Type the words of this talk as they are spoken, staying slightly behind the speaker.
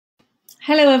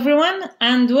Hello everyone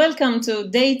and welcome to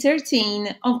day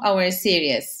 13 of our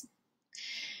series.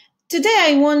 Today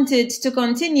I wanted to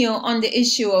continue on the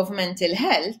issue of mental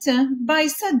health by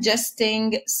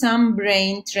suggesting some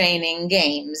brain training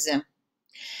games.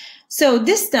 So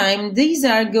this time these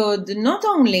are good not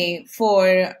only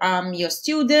for your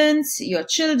students, your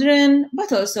children,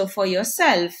 but also for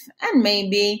yourself and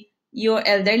maybe your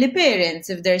elderly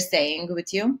parents if they're staying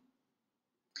with you.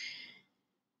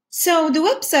 So the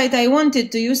website I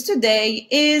wanted to use today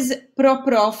is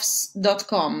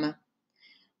proprofs.com.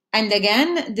 And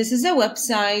again, this is a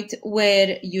website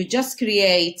where you just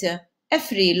create a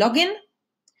free login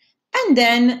and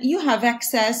then you have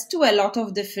access to a lot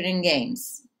of different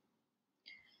games.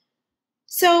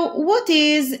 So what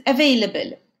is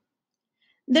available?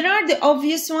 There are the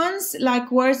obvious ones like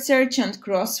word search and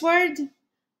crossword,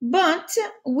 but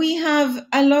we have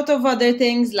a lot of other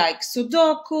things like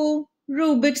Sudoku,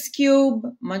 Rubik's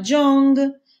Cube,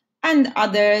 Mahjong, and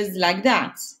others like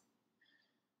that.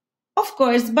 Of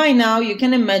course, by now you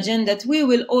can imagine that we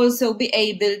will also be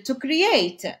able to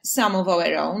create some of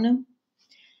our own.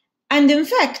 And in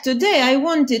fact, today I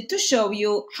wanted to show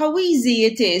you how easy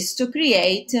it is to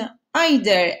create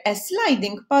either a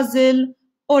sliding puzzle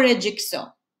or a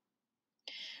jigsaw.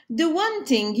 The one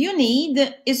thing you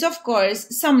need is, of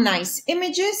course, some nice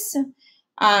images.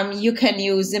 You can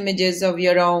use images of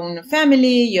your own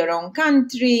family, your own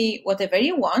country, whatever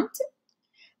you want.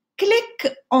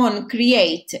 Click on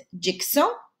Create Jigsaw.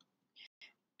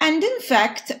 And in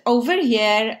fact, over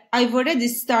here, I've already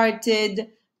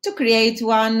started to create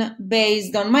one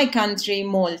based on my country,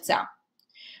 Malta.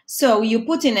 So you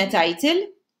put in a title,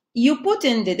 you put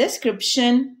in the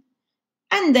description,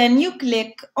 and then you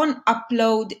click on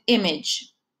Upload Image.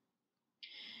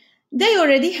 They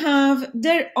already have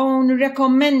their own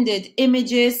recommended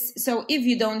images, so if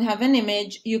you don't have an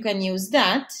image, you can use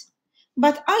that.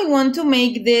 But I want to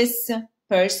make this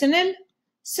personal,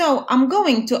 so I'm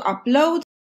going to upload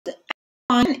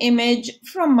an image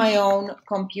from my own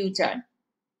computer.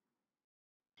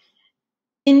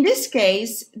 In this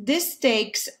case, this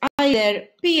takes either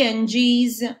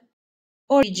PNGs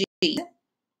or PGs,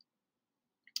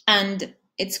 and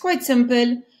it's quite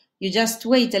simple. You just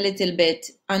wait a little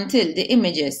bit until the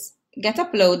images get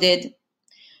uploaded.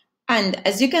 And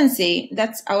as you can see,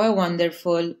 that's our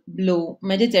wonderful blue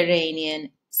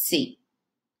Mediterranean Sea.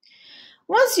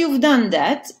 Once you've done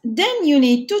that, then you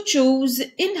need to choose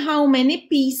in how many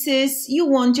pieces you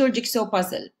want your jigsaw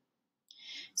puzzle.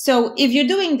 So if you're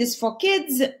doing this for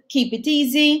kids, keep it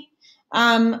easy.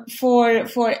 For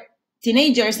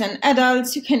teenagers and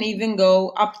adults, you can even go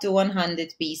up to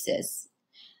 100 pieces.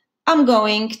 I'm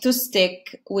going to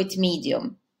stick with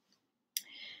medium.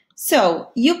 So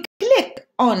you click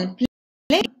on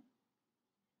play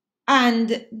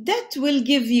and that will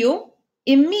give you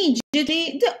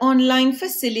immediately the online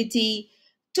facility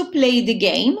to play the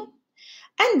game.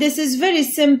 And this is very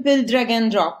simple drag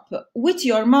and drop with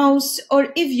your mouse,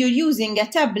 or if you're using a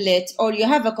tablet or you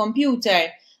have a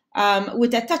computer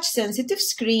with a touch sensitive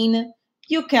screen,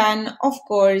 you can of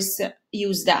course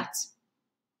use that.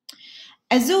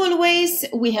 As always,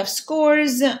 we have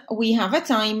scores, we have a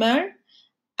timer,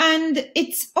 and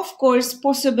it's of course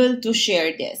possible to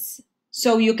share this.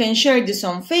 So you can share this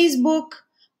on Facebook,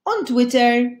 on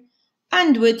Twitter,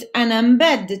 and with an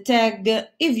embed tag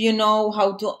if you know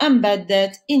how to embed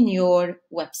that in your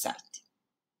website.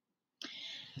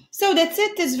 So that's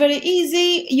it, it's very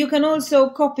easy. You can also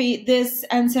copy this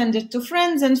and send it to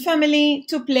friends and family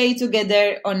to play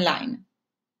together online.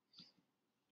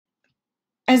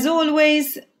 As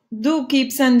always, do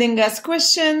keep sending us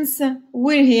questions.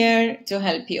 We're here to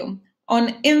help you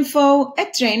on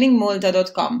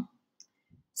info@trainingmalta.com.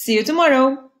 See you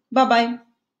tomorrow. Bye-bye.